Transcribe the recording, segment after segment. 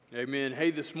Amen. Hey,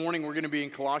 this morning we're going to be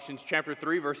in Colossians chapter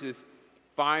 3, verses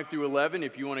 5 through 11.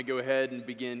 If you want to go ahead and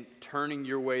begin turning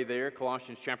your way there,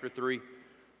 Colossians chapter 3,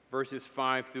 verses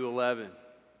 5 through 11,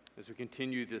 as we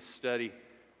continue this study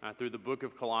through the book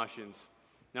of Colossians.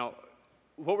 Now,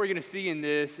 what we're going to see in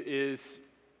this is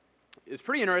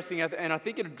pretty interesting, and I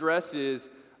think it addresses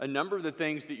a number of the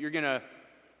things that you're going to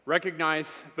recognize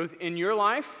both in your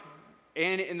life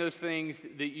and in those things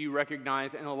that you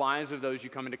recognize in the lives of those you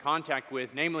come into contact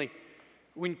with, namely,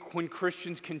 when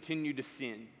Christians continue to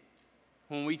sin,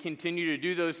 when we continue to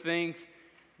do those things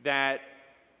that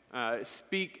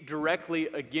speak directly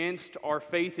against our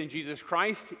faith in Jesus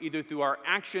Christ, either through our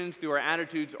actions, through our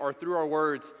attitudes, or through our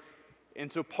words.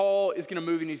 And so Paul is going to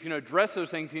move and he's going to address those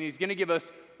things, and he's going to give us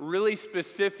really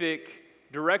specific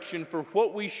direction for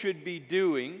what we should be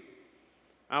doing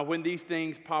when these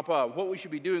things pop up, what we should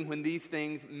be doing when these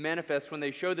things manifest, when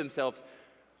they show themselves.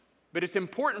 But it's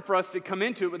important for us to come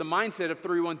into it with a mindset of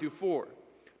 3:1 through 4.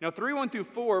 Now, 3:1 through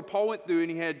 4, Paul went through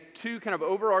and he had two kind of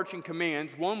overarching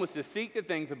commands. One was to seek the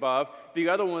things above. The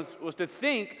other was to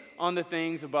think on the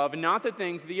things above and not the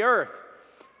things of the earth.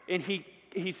 And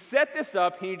he set this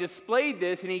up, and he displayed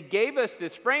this, and he gave us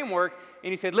this framework,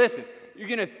 and he said, listen, you're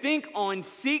going to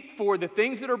seek for the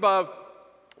things that are above,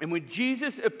 and when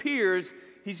Jesus appears,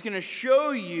 He's going to show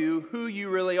you who you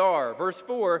really are. Verse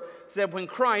 4 said, when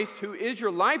Christ, who is your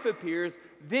life, appears,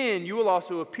 then you will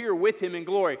also appear with Him in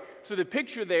glory. So the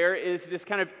picture there is this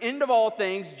kind of end of all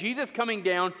things, Jesus coming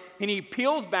down, and He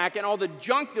peels back, and all the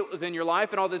junk that was in your life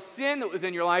and all the sin that was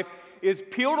in your life is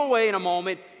peeled away in a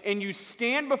moment, and you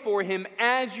stand before Him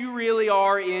as you really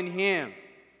are in Him,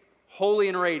 holy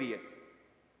and radiant.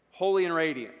 Holy and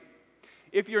radiant.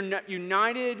 If you're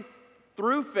united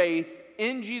through faith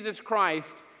in Jesus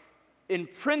Christ, in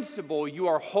principle, you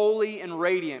are holy and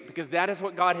radiant because that is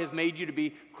what God has made you to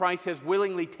be. Christ has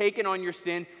willingly taken on your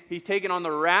sin. He's taken on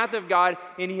the wrath of God,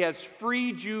 and He has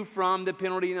freed you from the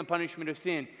penalty and the punishment of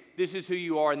sin. This is who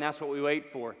you are, and that's what we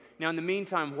wait for. Now, in the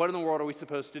meantime, what in the world are we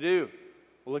supposed to do?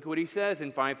 Well, look at what he says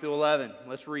in 5 through 11.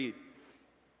 Let's read.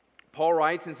 Paul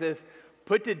writes and says,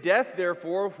 put to death,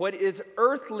 therefore, what is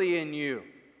earthly in you.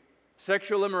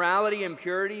 Sexual immorality,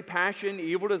 impurity, passion,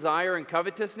 evil desire, and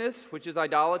covetousness, which is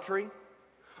idolatry.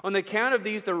 On the account of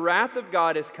these, the wrath of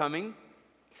God is coming.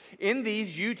 In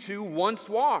these you too once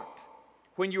walked,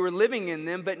 when you were living in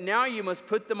them, but now you must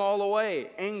put them all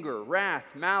away. Anger, wrath,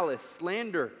 malice,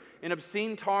 slander, and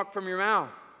obscene talk from your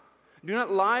mouth. Do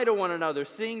not lie to one another,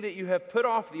 seeing that you have put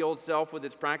off the old self with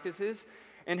its practices,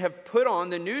 and have put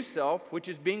on the new self, which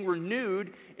is being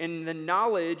renewed in the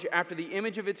knowledge after the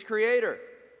image of its Creator.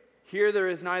 Here there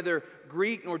is neither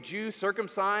Greek nor Jew,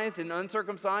 circumcised and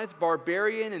uncircumcised,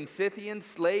 barbarian and Scythian,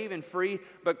 slave and free,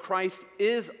 but Christ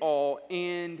is all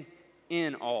and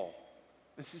in all.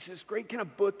 This is this great kind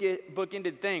of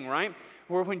bookended thing, right?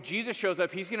 Where when Jesus shows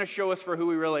up, He's going to show us for who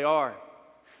we really are.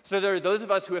 So there are those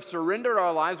of us who have surrendered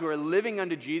our lives, who are living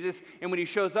unto Jesus, and when He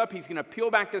shows up, He's going to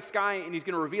peel back the sky and He's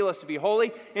going to reveal us to be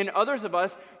holy. And others of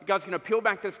us, God's going to peel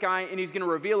back the sky and He's going to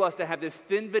reveal us to have this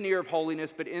thin veneer of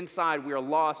holiness, but inside we are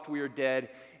lost, we are dead,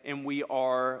 and we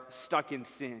are stuck in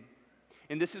sin.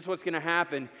 And this is what's going to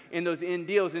happen in those end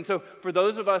deals. And so for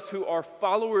those of us who are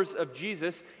followers of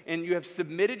Jesus and you have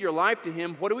submitted your life to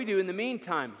Him, what do we do in the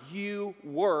meantime? You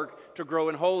work to grow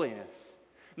in holiness.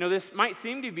 Now, this might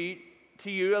seem to be to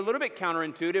you a little bit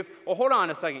counterintuitive. Well, hold on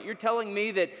a second. You're telling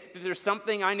me that there's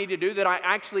something I need to do that I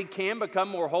actually can become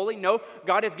more holy? No,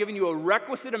 God has given you a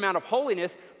requisite amount of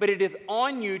holiness, but it is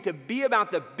on you to be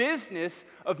about the business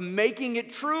of making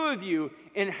it true of you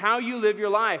in how you live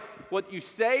your life. What you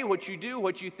say, what you do,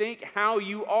 what you think, how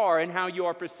you are, and how you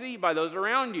are perceived by those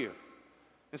around you.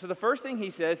 And so the first thing he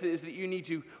says is that you need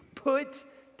to put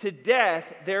to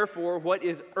death, therefore, what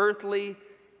is earthly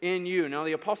in you. Now,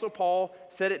 the Apostle Paul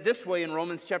said it this way in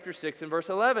Romans chapter 6 and verse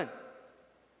 11.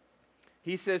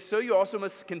 He says, so you also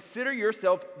must consider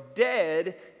yourself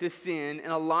dead to sin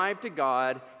and alive to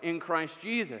God in Christ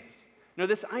Jesus. Now,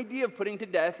 this idea of putting to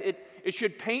death, it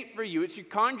should paint for you, it should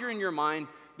conjure in your mind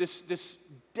this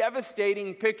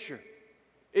devastating picture.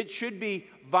 It should be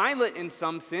violent in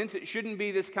some sense. It shouldn't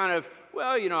be this kind of,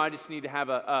 well, I just need to have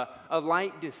a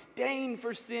light disdain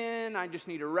for sin. I just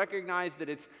need to recognize that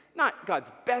it's not God's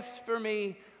best for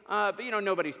me. But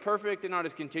nobody's perfect, and I'll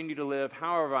just continue to live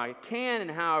however I can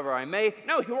and however I may.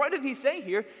 No, what does he say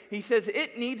here? He says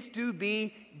it needs to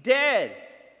be dead.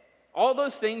 All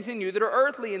those things in you that are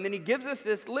earthly. And then he gives us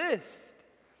this list.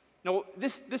 Now,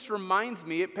 this reminds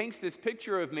me, it paints this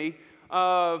picture of me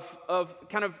of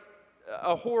kind of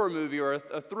a horror movie or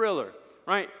a thriller,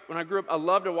 right? When I grew up, I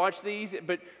loved to watch these,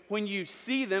 but when you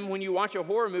see them, when you watch a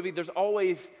horror movie, there's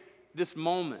always this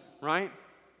moment, right?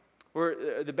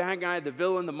 Where the bad guy, the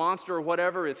villain, the monster, or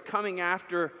whatever is coming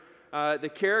after the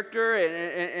character,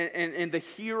 and the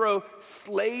hero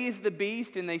slays the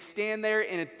beast, and they stand there,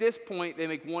 and at this point, they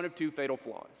make one of two fatal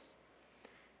flaws.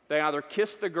 They either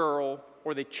kiss the girl,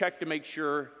 or they check to make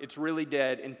sure it's really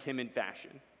dead in timid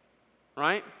fashion,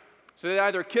 right? So they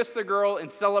either kiss the girl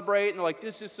and celebrate, and they're like,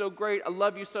 this is so great, I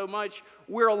love you so much,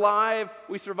 we're alive,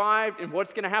 we survived, and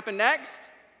what's going to happen next?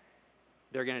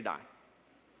 They're going to die.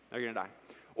 They're going to die.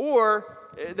 Or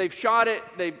they've shot it,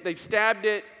 they've stabbed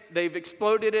it, they've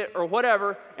exploded it, or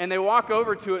whatever, and they walk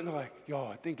over to it, and they're like, yo,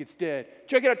 I think it's dead.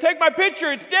 Check it out, take my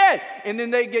picture, it's dead! And then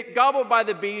they get gobbled by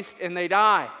the beast, and they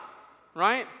die,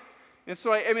 right? And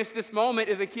so, I mean, it's this moment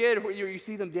as a kid where you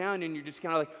see them down, and you're just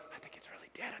kind of like, I think it's really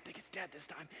dead, I think it's dead this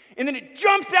time. And then it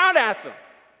jumps out at them,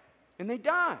 and they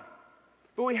die.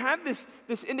 But we have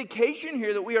this indication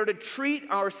here that we are to treat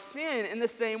our sin in the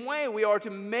same way. We are to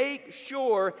make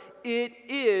sure it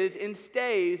is and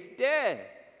stays dead.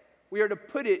 We are to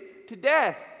put it to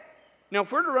death. Now,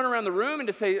 if we're to run around the room and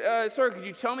to say, sir, could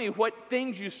you tell me what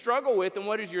things you struggle with and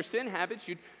what is your sin habits,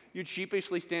 you'd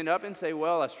sheepishly stand up and say,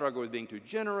 well, I struggle with being too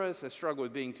generous, I struggle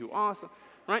with being too awesome,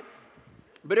 right?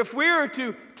 But if we were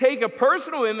to take a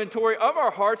personal inventory of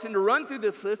our hearts and to run through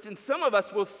this list, and some of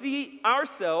us will see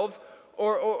ourselves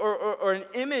or an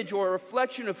image or a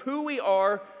reflection of who we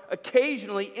are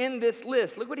occasionally in this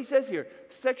list. Look what he says here.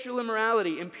 Sexual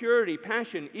immorality, impurity,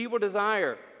 passion, evil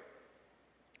desire,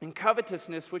 and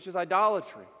covetousness, which is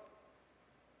idolatry.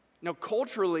 Now,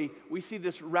 culturally, we see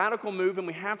this radical move, and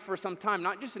we have for some time,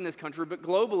 not just in this country, but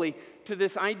globally, to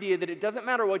this idea that it doesn't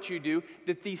matter what you do,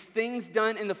 that these things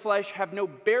done in the flesh have no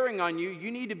bearing on you. You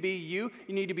need to be you.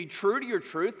 You need to be true to your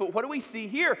truth. But what do we see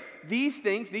here? These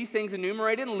things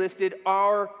enumerated and listed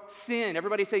are sin.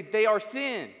 Everybody say, they are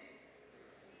sin.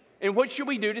 And what should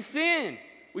we do to sin?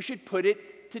 We should put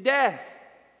it to death.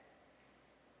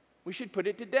 We should put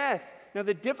it to death. Now,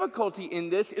 the difficulty in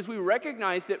this is we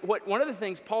recognize that one of the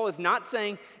things Paul is not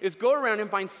saying is go around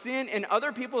and find sin in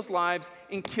other people's lives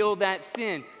and kill that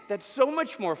sin. That's so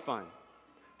much more fun.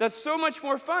 That's so much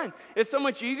more fun. It's so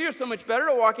much easier, so much better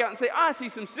to walk out and say, I see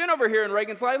some sin over here in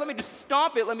Reagan's life. Let me just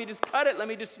stomp it. Let me just cut it. Let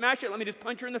me just smash it. Let me just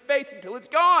punch her in the face until it's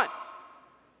gone.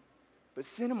 But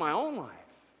sin in my own life,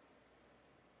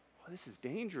 this is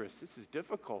dangerous. This is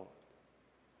difficult.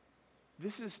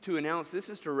 This is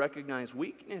to recognize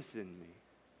weakness in me.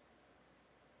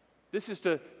 This is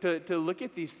to look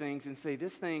at these things and say,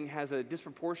 this thing has a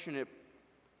disproportionate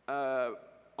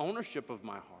ownership of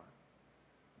my heart.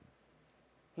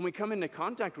 When we come into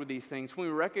contact with these things, when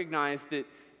we recognize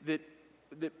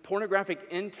that pornographic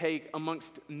intake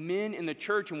amongst men in the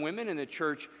church and women in the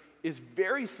church is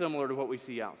very similar to what we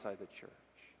see outside the church.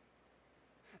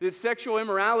 That sexual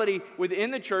immorality within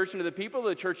the church and to the people of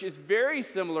the church is very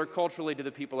similar culturally to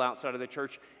the people outside of the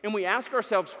church. And we ask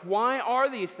ourselves, why are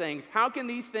these things? How can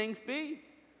these things be?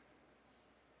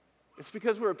 It's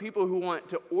because we're a people who want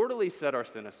to orderly set our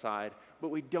sin aside, but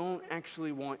we don't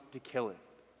actually want to kill it.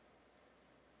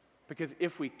 Because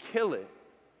if we kill it,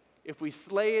 if we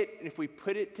slay it, and if we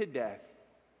put it to death,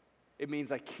 it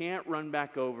means I can't run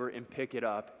back over and pick it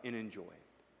up and enjoy it.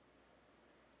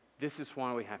 This is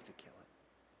why we have to kill it.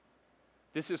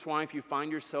 This is why if you find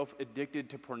yourself addicted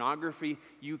to pornography,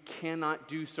 you cannot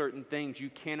do certain things. You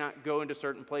cannot go into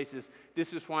certain places.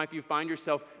 This is why if you find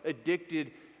yourself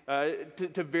addicted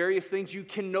to various things, you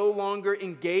can no longer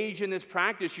engage in this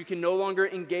practice. You can no longer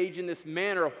engage in this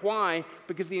manner. Why?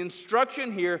 Because the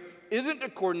instruction here isn't to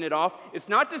cordon it off. It's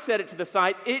not to set it to the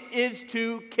side. It is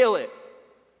to kill it.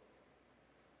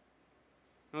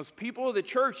 Now, as people of the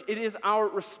church, it is our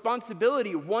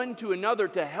responsibility one to another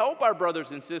to help our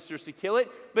brothers and sisters to kill it,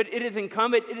 but it is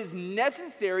incumbent, it is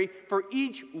necessary for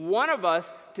each one of us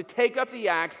to take up the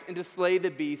axe and to slay the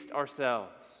beast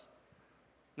ourselves.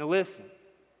 Now listen,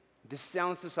 this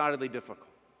sounds decidedly difficult,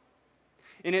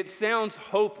 and it sounds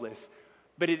hopeless,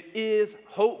 but it is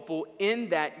hopeful in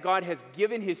that God has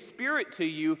given His Spirit to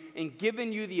you and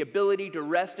given you the ability to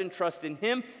rest and trust in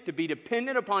Him, to be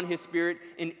dependent upon His Spirit,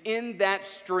 and in that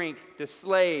strength to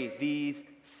slay these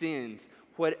sins.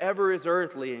 Whatever is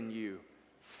earthly in you,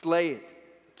 slay it,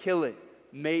 kill it,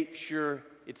 make sure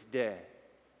it's dead.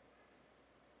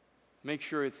 Make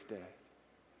sure it's dead.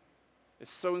 It's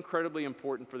so incredibly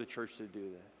important for the church to do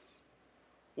this.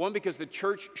 One, because the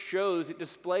church shows, it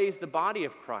displays the body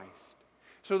of Christ.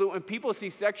 So that when people see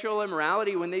sexual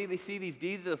immorality, when they see these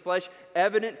deeds of the flesh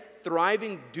evident,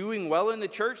 thriving, doing well in the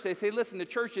church, they say, listen, the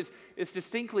church is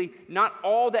distinctly not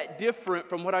all that different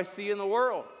from what I see in the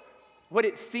world. What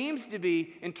it seems to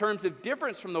be in terms of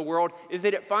difference from the world is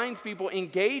that it finds people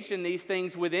engaged in these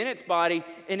things within its body,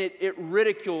 and it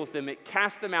ridicules them, it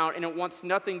casts them out, and it wants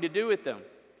nothing to do with them.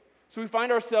 So we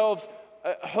find ourselves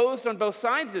hosed on both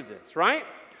sides of this, right?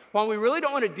 While we really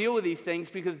don't want to deal with these things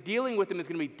because dealing with them is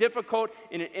going to be difficult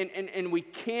and we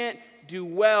can't do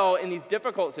well in these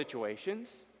difficult situations.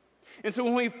 And so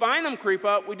when we find them creep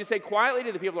up, we just say quietly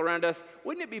to the people around us,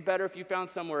 wouldn't it be better if you found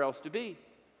somewhere else to be?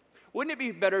 Wouldn't it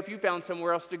be better if you found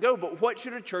somewhere else to go? But what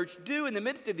should a church do in the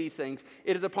midst of these things?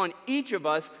 It is upon each of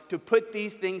us to put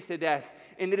these things to death.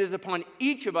 And it is upon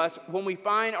each of us when we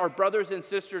find our brothers and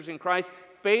sisters in Christ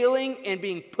failing and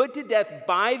being put to death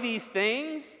by these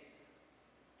things,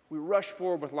 we rush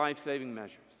forward with life-saving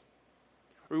measures.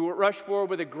 We rush forward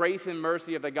with the grace and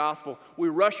mercy of the gospel. We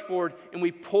rush forward and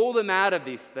we pull them out of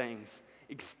these things,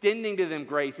 extending to them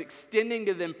grace, extending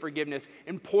to them forgiveness,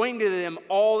 and pointing to them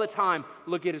all the time,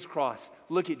 look at his cross,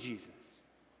 look at Jesus.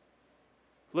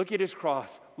 Look at his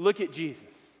cross, look at Jesus.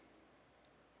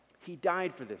 He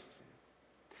died for this sin.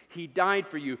 He died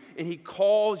for you, and he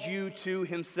calls you to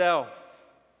himself.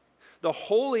 The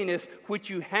holiness which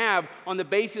you have on the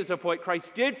basis of what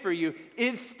Christ did for you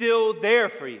is still there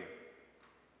for you.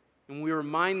 And we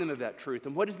remind them of that truth.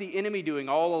 And what is the enemy doing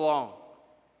all along?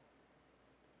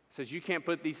 He says, you can't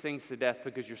put these things to death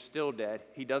because you're still dead.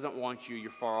 He doesn't want you.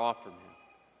 You're far off from him.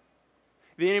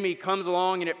 The enemy comes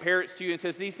along and it parrots to you and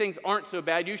says, these things aren't so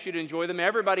bad. You should enjoy them.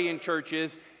 Everybody in church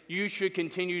is. You should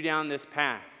continue down this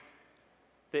path.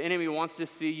 The enemy wants to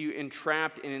see you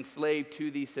entrapped and enslaved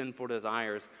to these sinful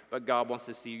desires, but God wants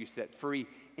to see you set free,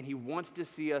 and he wants to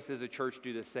see us as a church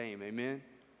do the same. Amen?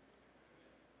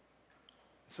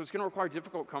 So it's going to require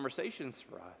difficult conversations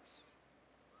for us.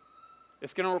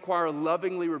 It's going to require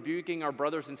lovingly rebuking our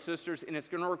brothers and sisters, and it's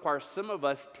going to require some of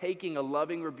us taking a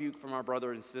loving rebuke from our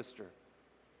brother and sister.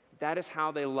 That is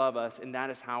how they love us, and that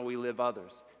is how we live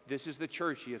others. This is the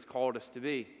church he has called us to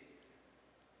be.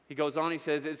 He goes on, he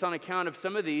says, it's on account of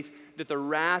some of these that the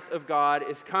wrath of God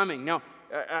is coming. Now,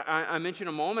 I mentioned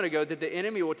a moment ago that the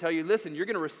enemy will tell you, listen, you're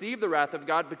going to receive the wrath of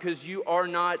God because you are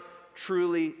not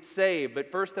truly saved.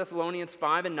 But 1 Thessalonians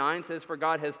 5:9 says, for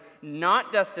God has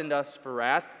not destined us for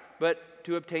wrath, but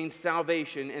to obtain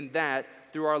salvation, and that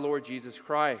through our Lord Jesus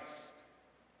Christ.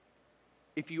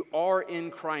 If you are in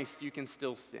Christ, you can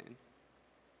still sin.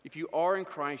 If you are in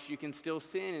Christ, you can still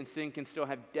sin, and sin can still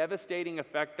have devastating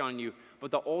effect on you.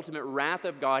 But the ultimate wrath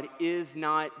of God is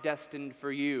not destined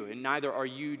for you, and neither are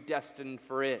you destined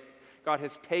for it. God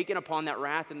has taken upon that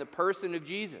wrath in the person of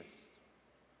Jesus.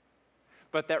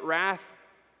 But that wrath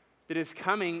that is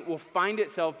coming will find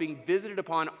itself being visited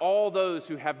upon all those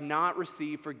who have not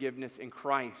received forgiveness in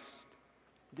Christ.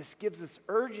 This gives us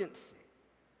urgency.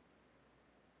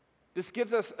 This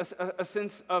gives us a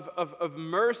sense of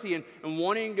mercy and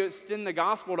wanting to extend the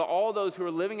gospel to all those who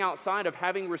are living outside of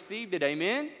having received it.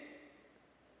 Amen?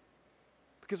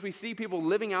 Because we see people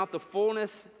living out the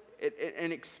fullness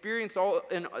and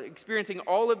experiencing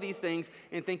all of these things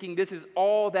and thinking this is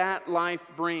all that life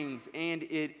brings, and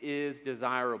it is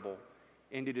desirable,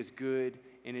 and it is good,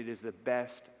 and it is the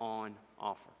best on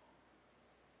offer.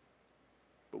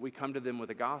 But we come to them with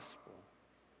the gospel.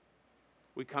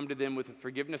 We come to them with the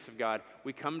forgiveness of God.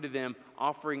 We come to them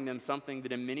offering them something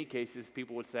that in many cases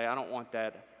people would say, I don't want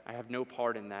that. I have no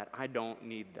part in that. I don't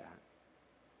need that.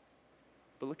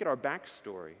 But look at our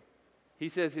backstory. He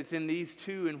says it's in these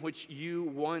two in which you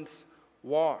once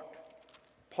walked.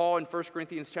 Paul in 1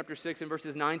 Corinthians chapter 6 and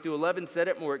verses 9 through 11 said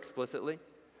it more explicitly.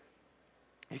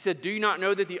 He said, do you not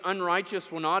know that the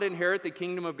unrighteous will not inherit the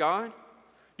kingdom of God?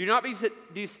 Do not be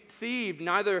deceived,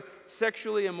 neither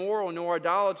sexually immoral, nor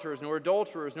idolaters, nor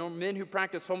adulterers, nor men who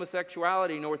practice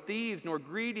homosexuality, nor thieves, nor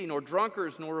greedy, nor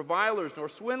drunkards, nor revilers, nor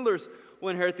swindlers will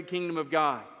inherit the kingdom of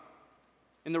God.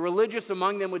 And the religious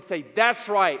among them would say, that's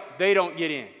right, they don't get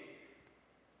in.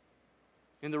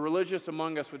 And the religious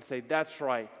among us would say, that's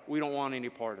right, we don't want any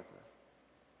part of it.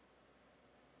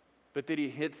 But then he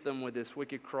hits them with this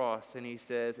wicked cross, and he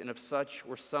says, and of such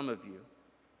were some of you.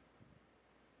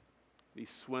 These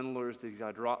swindlers, these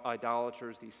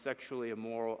idolaters, these sexually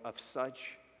immoral, of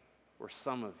such were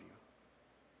some of you.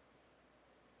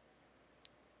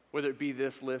 Whether it be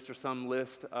this list or some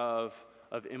list of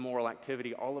immoral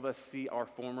activity, all of us see our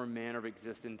former manner of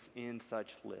existence in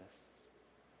such lists.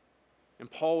 And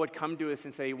Paul would come to us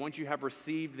and say, once you have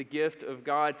received the gift of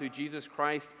God through Jesus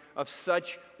Christ, of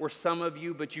such were some of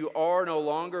you, but you are no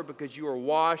longer, because you are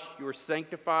washed, you are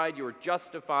sanctified, you are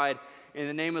justified in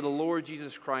the name of the Lord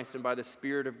Jesus Christ and by the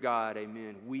Spirit of God.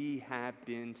 Amen. We have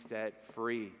been set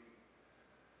free.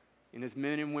 And as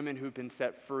men and women who've been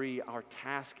set free, our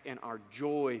task and our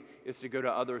joy is to go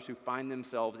to others who find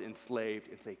themselves enslaved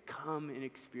and say, come and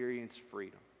experience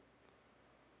freedom.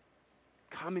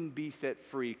 Come and be set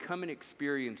free. Come and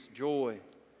experience joy.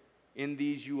 In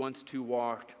these you once too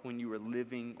walked when you were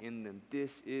living in them.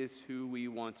 This is who we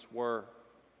once were.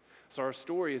 So our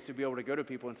story is to be able to go to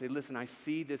people and say, listen, I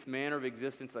see this manner of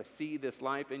existence. I see this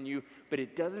life in you, but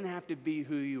it doesn't have to be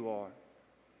who you are.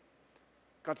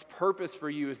 God's purpose for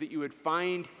you is that you would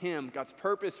find Him. God's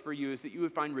purpose for you is that you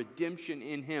would find redemption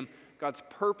in Him. God's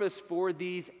purpose for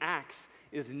these acts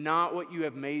is not what you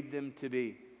have made them to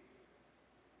be.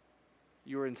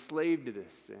 You are enslaved to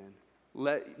this sin.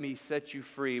 Let me set you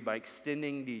free by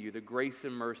extending to you the grace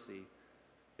and mercy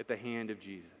at the hand of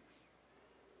Jesus.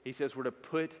 He says we're to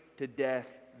put to death,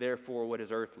 therefore, what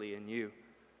is earthly in you.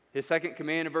 His second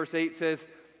command in verse 8 says,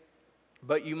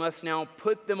 but you must now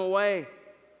put them away.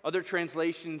 Other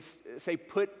translations say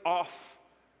put off,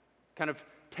 kind of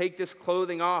take this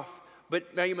clothing off.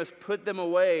 But now you must put them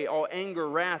away, all anger,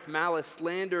 wrath, malice,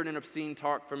 slander, and obscene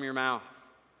talk from your mouth.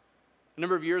 A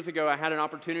number of years ago, I had an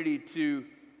opportunity to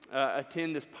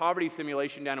attend this poverty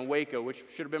simulation down in Waco, which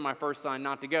should have been my first sign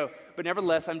not to go. But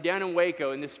nevertheless, I'm down in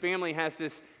Waco, and this family has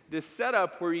this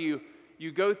setup where you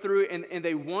go through, and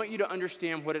they want you to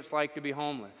understand what it's like to be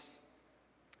homeless.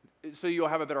 So you'll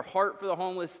have a better heart for the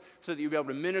homeless, so that you'll be able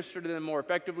to minister to them more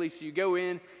effectively. So you go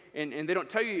in, and they don't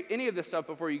tell you any of this stuff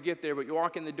before you get there, but you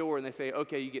walk in the door, and they say,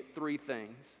 okay, you get 3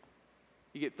 things.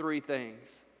 You get 3 things.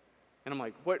 And I'm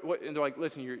like, what? And they're like,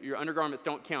 listen, your undergarments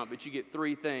don't count, but you get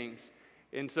 3 things.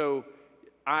 And so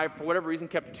I, for whatever reason,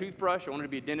 kept a toothbrush. I wanted to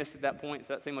be a dentist at that point,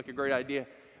 so that seemed like a great idea.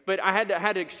 But I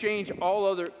had to exchange all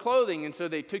other clothing, and so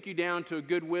they took you down to a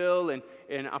Goodwill, and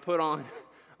I put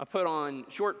on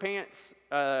short pants.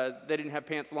 They didn't have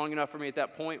pants long enough for me at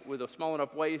that point with a small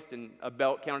enough waist, and a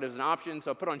belt counted as an option.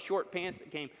 So I put on short pants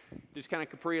that came just kind of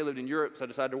capri. I lived in Europe, so I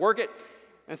decided to work it.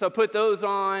 And so I put those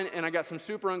on, and I got some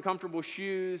super uncomfortable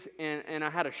shoes, and I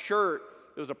had a shirt.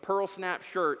 It was a pearl snap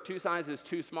shirt, 2 sizes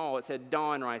too small. It said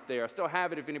Dawn right there. I still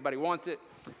have it if anybody wants it.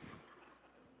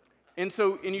 And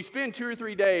you spend 2 or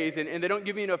 3 days, and they don't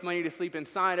give you enough money to sleep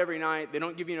inside every night. They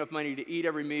don't give you enough money to eat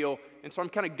every meal. And so I'm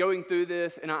kind of going through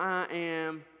this, and I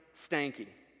am stanky.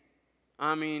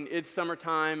 I mean, it's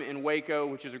summertime in Waco,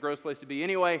 which is a gross place to be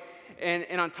anyway.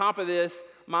 And on top of this,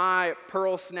 my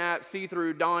pearl snap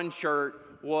see-through Dawn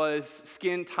shirt was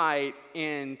skin tight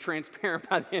and transparent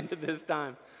by the end of this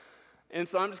time. And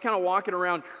so I'm just kind of walking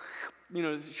around,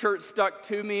 shirt stuck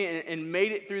to me, and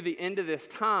made it through the end of this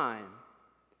time.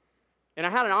 And I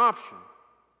had an option.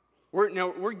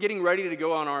 We're getting ready to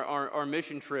go on our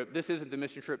mission trip. This isn't the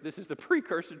mission trip. This is the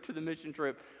precursor to the mission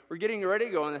trip. We're getting ready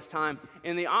to go on this time.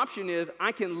 And the option is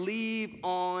I can leave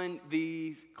on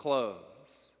these clothes,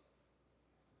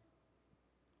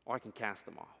 or I can cast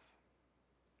them off.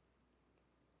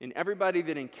 And everybody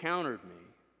that encountered me,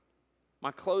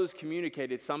 my clothes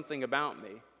communicated something about me.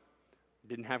 I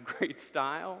didn't have great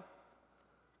style.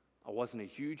 I wasn't a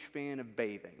huge fan of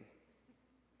bathing.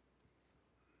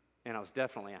 And I was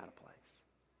definitely out of place.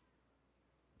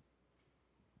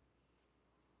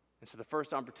 And so the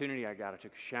first opportunity I got, I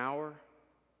took a shower.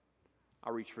 I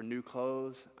reached for new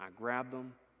clothes. I grabbed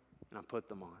them, and I put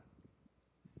them on.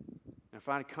 And if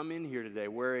I had come in here today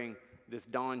wearing this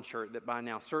Dawn shirt that by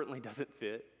now certainly doesn't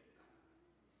fit,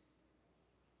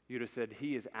 you'd have said,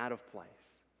 he is out of place.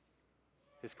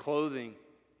 His clothing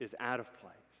is out of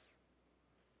place.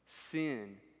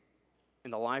 Sin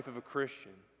in the life of a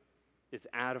Christian is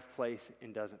out of place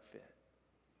and doesn't fit.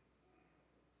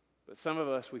 But some of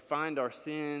us, we find our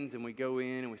sins and we go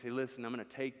in and we say, listen, I'm going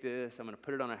to take this, I'm going to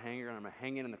put it on a hanger, and I'm going to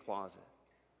hang it in the closet.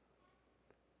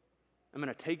 I'm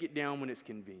going to take it down when it's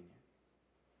convenient.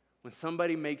 When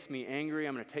somebody makes me angry,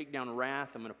 I'm going to take down wrath,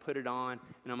 I'm going to put it on,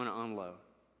 and I'm going to unload.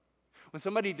 When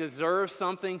somebody deserves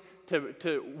something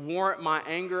to warrant my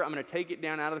anger, I'm going to take it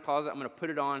down out of the closet, I'm going to put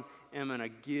it on, and I'm going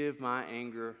to give my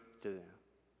anger to them.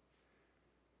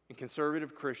 And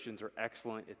conservative Christians are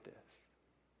excellent at this.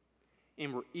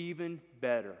 And we're even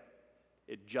better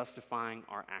at justifying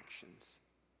our actions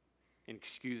and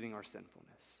excusing our sinfulness.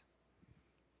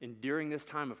 And during this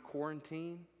time of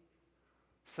quarantine,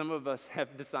 some of us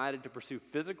have decided to pursue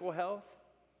physical health.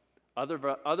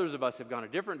 Others of us have gone a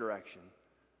different direction.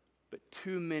 But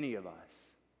too many of us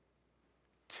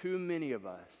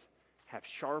have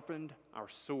sharpened our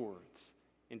swords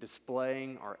in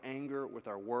displaying our anger with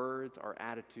our words, our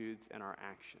attitudes, and our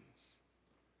actions.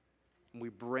 And we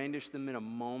brandish them in a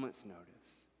moment's notice.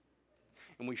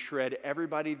 And we shred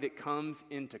everybody that comes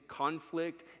into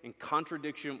conflict and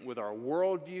contradiction with our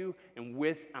worldview and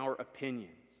with our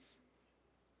opinions.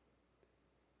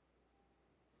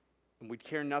 we'd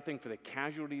care nothing for the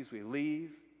casualties we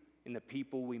leave and the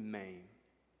people we maim.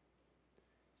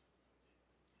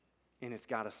 And it's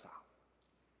got to stop.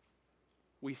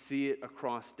 We see it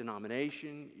across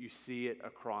denomination. You see it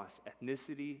across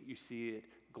ethnicity. You see it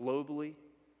globally.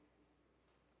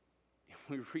 And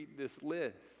we read this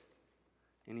list,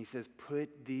 and he says,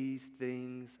 put these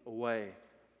things away.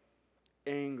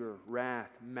 Anger,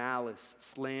 wrath, malice,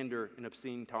 slander, and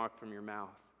obscene talk from your mouth.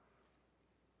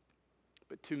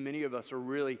 But too many of us are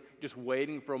really just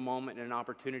waiting for a moment and an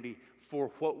opportunity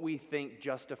for what we think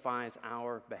justifies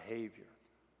our behavior.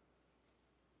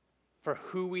 For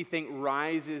who we think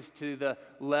rises to the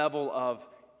level of,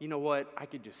 you know what, I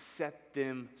could just set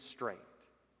them straight.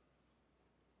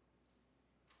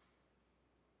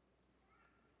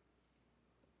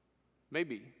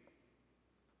 Maybe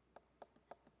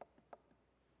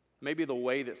the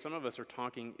way that some of us are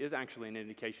talking is actually an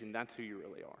indication that's who you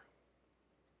really are.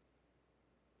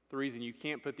 The reason you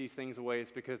can't put these things away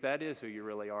is because that is who you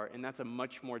really are, and that's a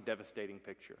much more devastating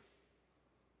picture.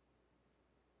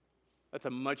 That's a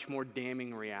much more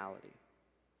damning reality.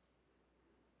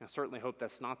 I certainly hope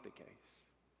that's not the case.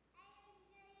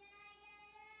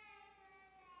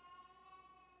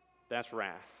 That's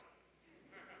wrath.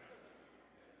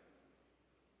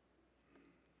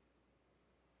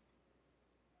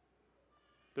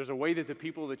 There's a way that the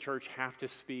people of the church have to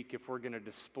speak if we're going to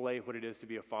display what it is to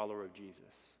be a follower of Jesus.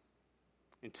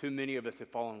 And too many of us have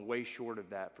fallen way short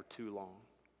of that for too long.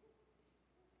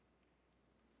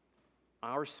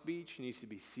 Our speech needs to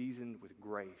be seasoned with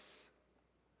grace.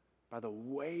 By the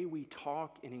way we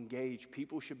talk and engage,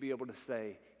 people should be able to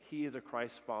say, he is a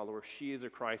Christ follower, she is a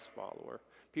Christ follower.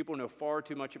 People know far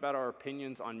too much about our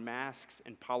opinions on masks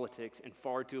and politics and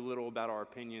far too little about our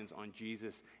opinions on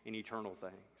Jesus and eternal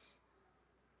things.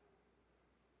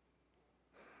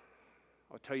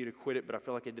 I'll tell you to quit it, but I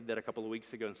feel like I did that a couple of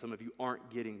weeks ago, and some of you aren't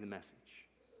getting the message.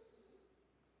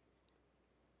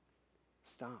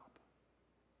 Stop.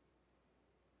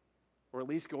 Or at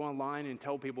least go online and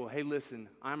tell people, hey, listen,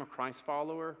 I'm a Christ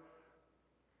follower,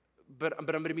 but I'm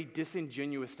going to be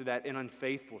disingenuous to that and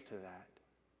unfaithful to that.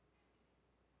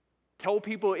 Tell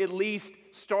people, at least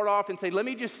start off and say, let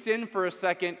me just sin for a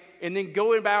second, and then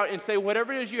go about and say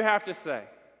whatever it is you have to say.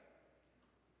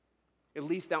 At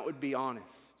least that would be honest.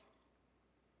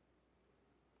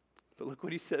 But look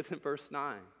what he says in verse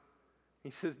 9.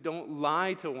 He says, don't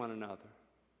lie to one another.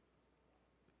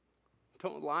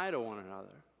 Don't lie to one another.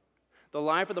 The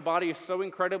life of the body is so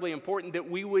incredibly important that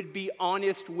we would be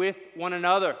honest with one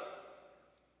another,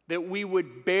 that we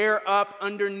would bear up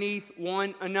underneath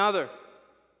one another,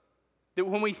 that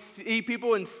when we see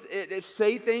people and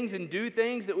say things and do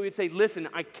things, that we would say, listen,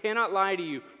 I cannot lie to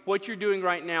you. What you're doing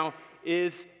right now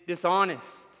is dishonest.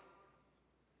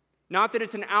 Not that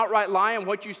it's an outright lie on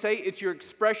what you say, it's your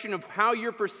expression of how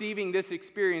you're perceiving this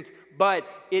experience, but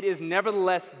it is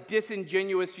nevertheless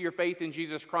disingenuous to your faith in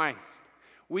Jesus Christ.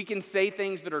 We can say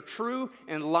things that are true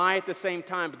and lie at the same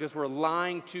time because we're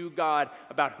lying to God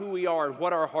about who we are and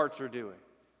what our hearts are doing.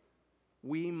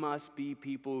 We must be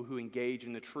people who engage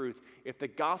in the truth. If the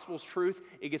gospel's truth,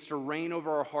 it gets to reign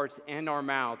over our hearts and our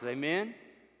mouths. Amen?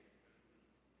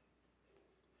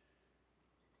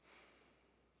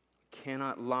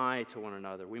 Cannot lie to one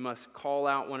another. We must call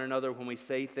out one another when we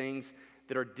say things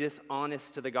that are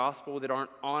dishonest to the gospel, that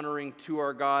aren't honoring to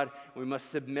our God. We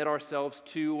must submit ourselves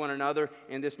to one another,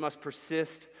 and this must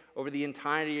persist over the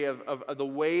entirety of the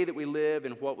way that we live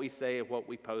and what we say and what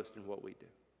we post and what we do.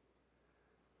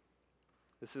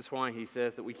 This is why he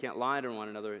says that we can't lie to one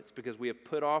another. It's because we have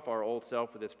put off our old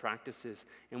self with its practices,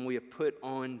 and we have put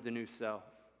on the new self.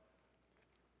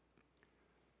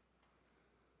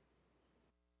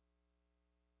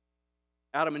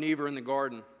 Adam and Eve are in the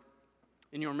garden.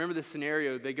 And you remember this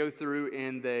scenario. They go through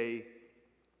and they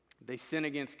sin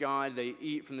against God. They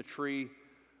eat from the tree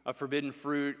of forbidden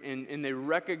fruit. And they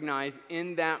recognize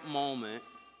in that moment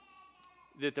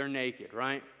that they're naked,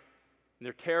 right? And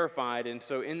they're terrified. And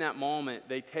so in that moment,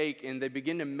 they take and they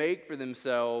begin to make for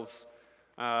themselves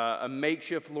a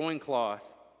makeshift loincloth.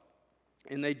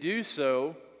 And they do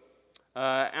so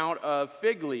out of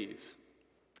fig leaves.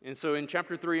 And so in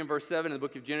chapter 3 and verse 7 in the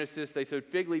book of Genesis, they sewed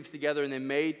fig leaves together and they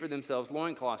made for themselves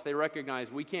loincloths. They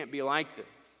recognize we can't be like this.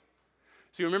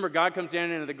 So you remember God comes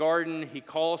down into the garden. He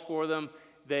calls for them.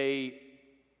 They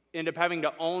end up having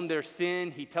to own their sin.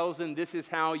 He tells them, this is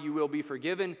how you will be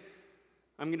forgiven.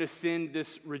 I'm going to send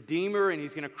this Redeemer, and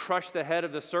he's going to crush the head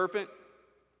of the serpent.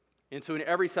 And so in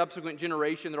every subsequent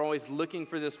generation, they're always looking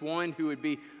for this one who would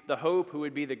be the hope, who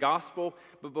would be the gospel.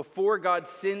 But before God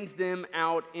sends them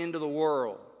out into the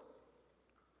world,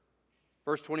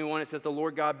 Verse 21, it says, the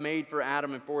Lord God made for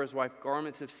Adam and for his wife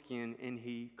garments of skin, and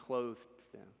he clothed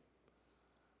them.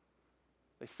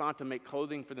 They sought to make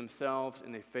clothing for themselves,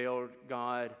 and they failed.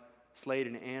 God slayed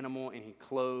an animal, and he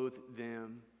clothed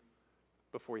them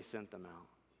before he sent them out.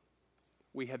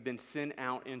 We have been sent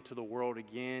out into the world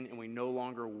again, and we no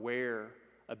longer wear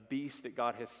a beast that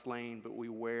God has slain, but we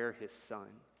wear his Son.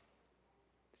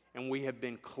 And we have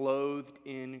been clothed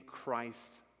in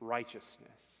Christ's righteousness.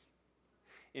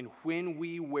 And when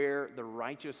we wear the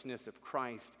righteousness of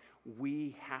Christ,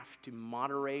 we have to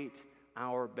moderate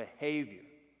our behavior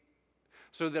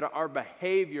so that our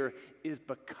behavior is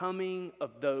becoming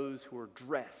of those who are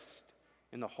dressed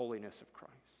in the holiness of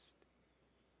Christ.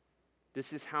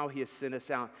 This is how he has sent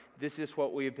us out. This is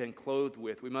what we have been clothed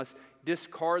with. We must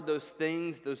discard those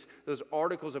things, those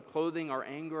articles of clothing, our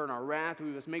anger and our wrath.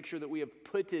 We must make sure that we have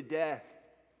put to death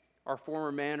our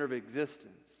former manner of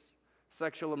existence,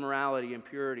 sexual immorality,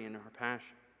 impurity, and our passions.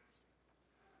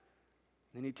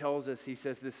 Then he tells us, he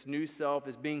says, this new self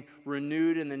is being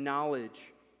renewed in the knowledge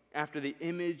after the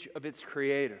image of its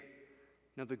creator.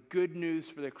 Now, the good news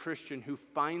for the Christian who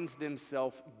finds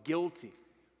themselves guilty,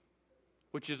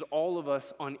 which is all of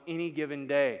us on any given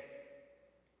day,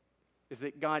 is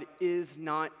that God is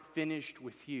not finished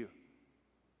with you.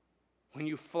 When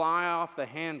you fly off the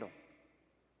handle,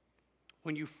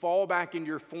 when you fall back into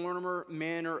your former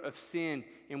manner of sin,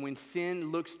 and when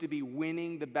sin looks to be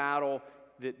winning the battle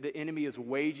that the enemy is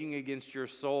waging against your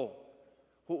soul,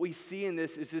 what we see in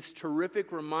this is this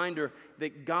terrific reminder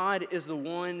that God is the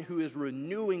one who is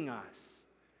renewing us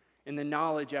in the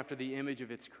knowledge after the image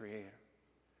of its creator.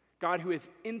 God who has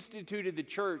instituted the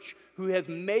church, who has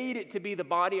made it to be the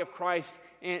body of Christ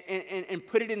and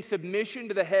put it in submission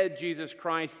to the head, Jesus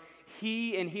Christ.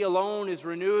 He and He alone is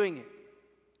renewing it.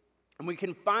 And we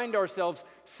can find ourselves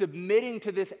submitting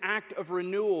to this act of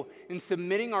renewal and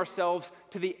submitting ourselves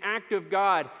to the act of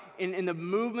God in the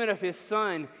movement of His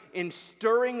Son, in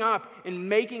stirring up and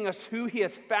making us who He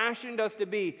has fashioned us to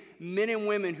be, men and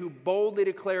women who boldly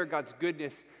declare God's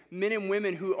goodness, men and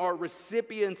women who are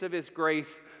recipients of His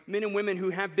grace, men and women who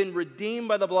have been redeemed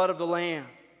by the blood of the Lamb.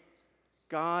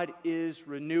 God is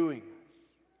renewing us.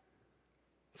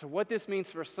 So what this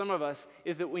means for some of us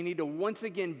is that we need to once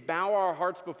again bow our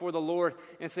hearts before the Lord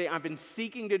and say, I've been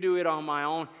seeking to do it on my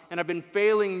own, and I've been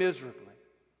failing miserably.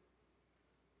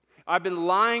 I've been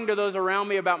lying to those around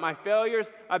me about my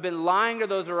failures. I've been lying to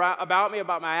those about me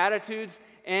about my attitudes,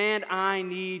 and I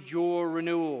need your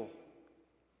renewal.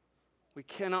 We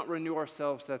cannot renew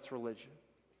ourselves, that's religion.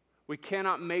 We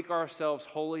cannot make ourselves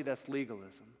holy, that's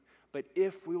legalism. But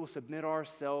if we will submit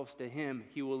ourselves to Him,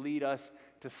 He will lead us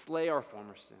to slay our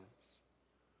former sins,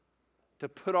 to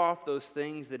put off those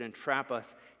things that entrap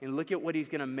us, and look at what He's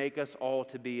going to make us all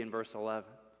to be in verse 11.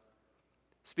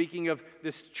 Speaking of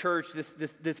this church,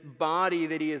 this body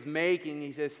that He is making,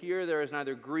 He says, here there is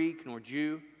neither Greek nor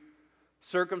Jew,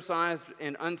 circumcised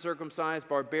and uncircumcised,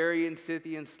 barbarian,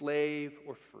 Scythian, slave,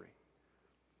 or free.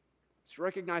 So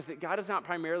recognize that God is not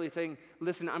primarily saying,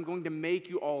 listen, I'm going to make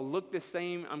you all look the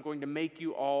same. I'm going to make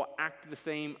you all act the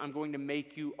same. I'm going to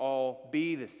make you all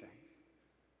be the same.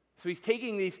 So He's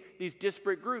taking these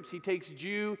disparate groups. He takes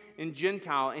Jew and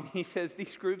Gentile, and He says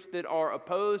these groups that are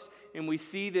opposed, and we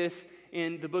see this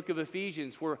in the book of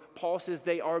Ephesians, where Paul says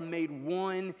they are made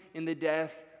one in the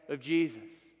death of Jesus.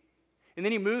 And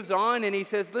then he moves on and he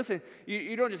says, listen,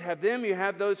 you don't just have them, you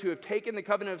have those who have taken the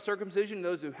covenant of circumcision,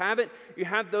 those who haven't, you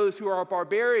have those who are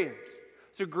barbarians.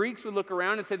 So Greeks would look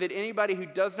around and say that anybody who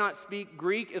does not speak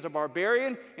Greek is a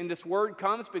barbarian, and this word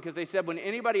comes because they said when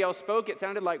anybody else spoke, it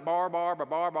sounded like bar,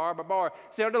 it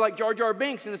sounded like Jar Jar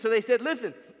Binks, and so they said,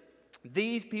 listen,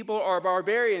 these people are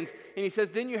barbarians. And he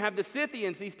says, then you have the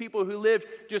Scythians, these people who lived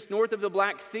just north of the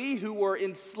Black Sea, who were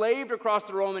enslaved across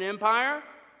the Roman Empire.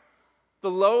 The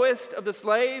lowest of the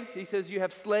slaves, he says you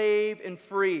have slave and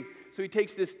free. So he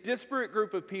takes this disparate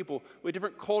group of people with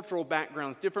different cultural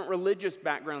backgrounds, different religious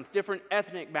backgrounds, different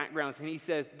ethnic backgrounds, and he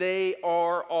says they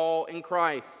are all in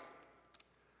Christ.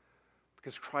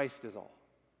 Because Christ is all.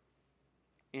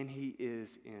 And He is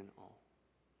in all.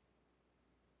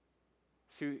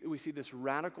 So we see this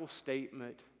radical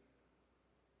statement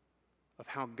of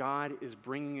how God is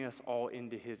bringing us all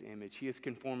into His image. He is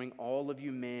conforming all of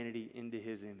humanity into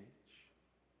His image.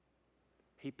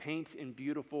 He paints in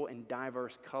beautiful and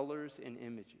diverse colors and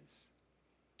images.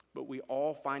 But we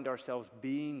all find ourselves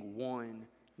being one,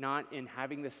 not in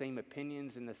having the same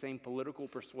opinions and the same political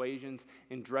persuasions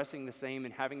and dressing the same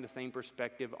and having the same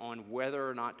perspective on whether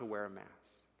or not to wear a mask.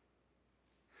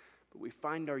 But we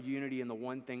find our unity in the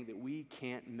one thing that we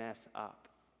can't mess up.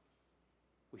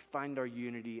 We find our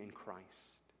unity in Christ.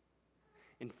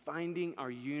 and finding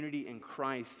our unity in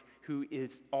Christ, who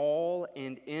is all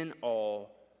and in all,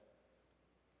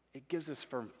 it gives us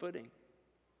firm footing.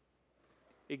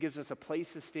 It gives us a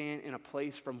place to stand and a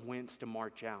place from whence to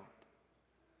march out.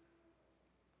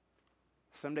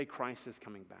 Someday Christ is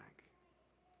coming back.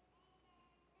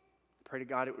 Pray to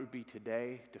God it would be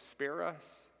today to spare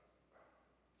us.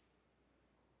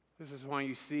 This is why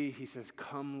you see, he says,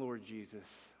 "Come, Lord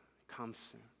Jesus, come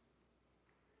soon."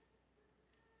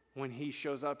 When he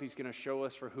shows up, he's going to show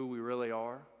us for who we really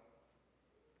are.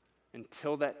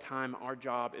 Until that time, our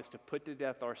job is to put to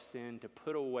death our sin, to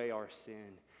put away our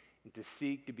sin, and to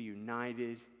seek to be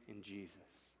united in Jesus.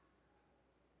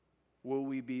 Will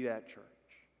we be that church?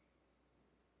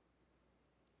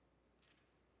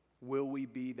 Will we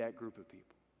be that group of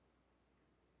people?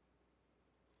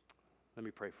 Let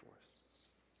me pray for us.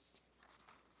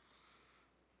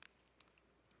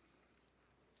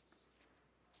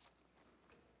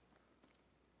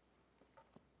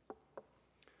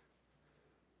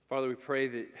 Father, we pray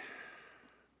that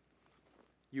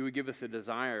you would give us a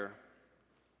desire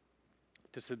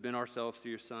to submit ourselves to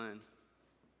your Son.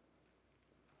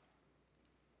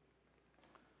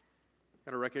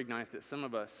 Got to recognize that some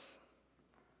of us,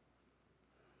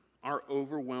 our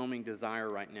overwhelming desire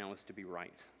right now is to be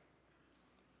right.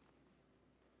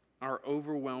 Our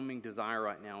overwhelming desire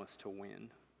right now is to win.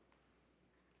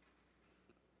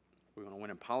 We want to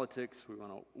win in politics. We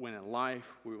want to win in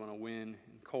life. We want to win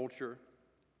in culture.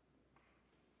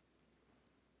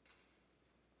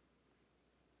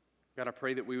 God, I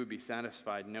pray that we would be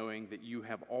satisfied knowing that you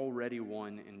have already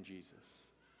won in Jesus.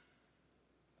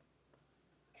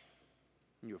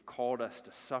 You have called us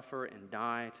to suffer and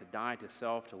die to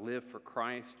self, to live for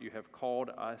Christ. You have called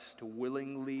us to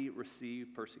willingly receive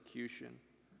persecution.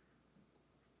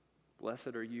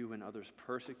 Blessed are you when others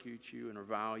persecute you and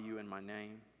revile you in my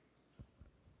name.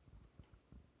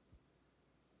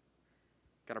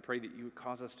 God, I pray that you would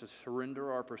cause us to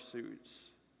surrender our pursuits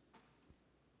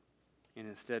and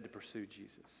instead to pursue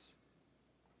Jesus.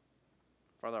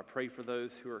 Father, I pray for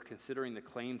those who are considering the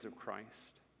claims of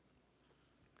Christ,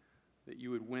 that you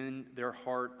would win their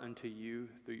heart unto you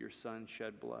through your Son's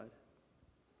shed blood,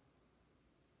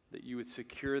 that you would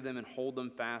secure them and hold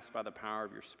them fast by the power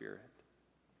of your Spirit.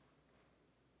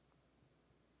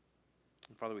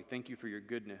 And Father, we thank you for your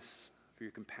goodness, for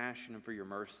your compassion, and for your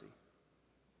mercy.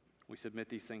 We submit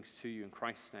these things to you in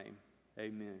Christ's name.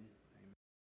 Amen.